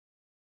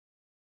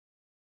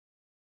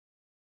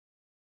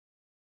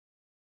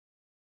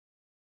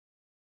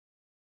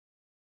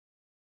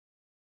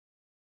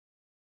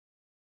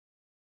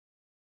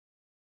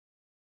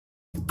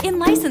In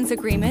license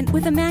agreement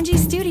with Amanji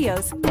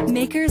Studios,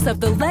 makers of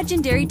the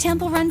legendary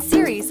Temple Run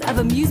series of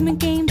amusement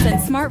games and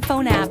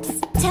smartphone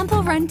apps.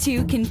 Temple Run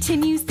 2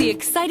 continues the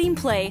exciting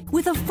play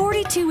with a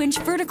 42-inch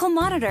vertical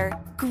monitor,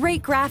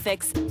 great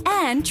graphics,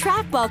 and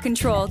trackball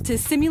control to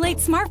simulate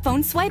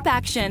smartphone swipe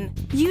action.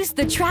 Use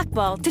the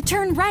trackball to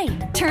turn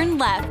right, turn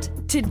left,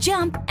 to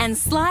jump and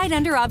slide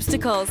under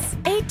obstacles.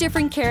 8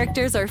 different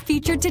characters are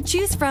featured to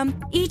choose from,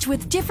 each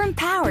with different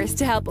powers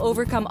to help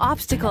overcome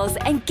obstacles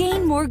and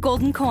gain more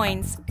golden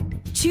coins.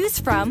 Choose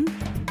from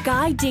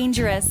Guy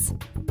Dangerous,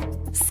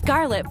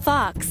 Scarlet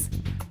Fox,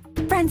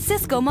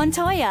 Francisco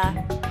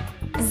Montoya,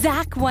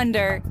 Zach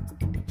Wonder,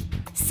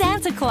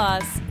 Santa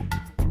Claus,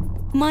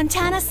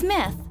 Montana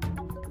Smith,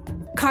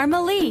 Karma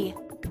Lee,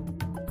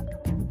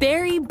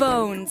 Barry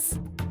Bones.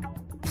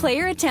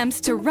 Player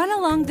attempts to run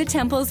along the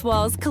temple's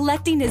walls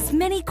collecting as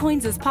many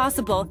coins as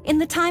possible in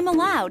the time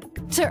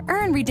allowed to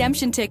earn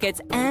redemption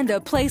tickets and a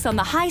place on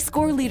the high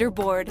score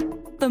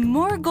leaderboard. The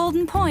more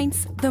golden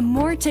points, the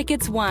more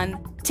tickets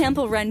won.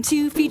 Temple Run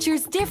 2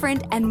 features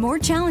different and more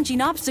challenging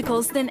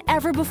obstacles than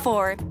ever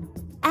before.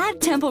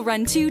 Add Temple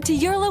Run 2 to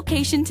your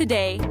location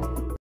today.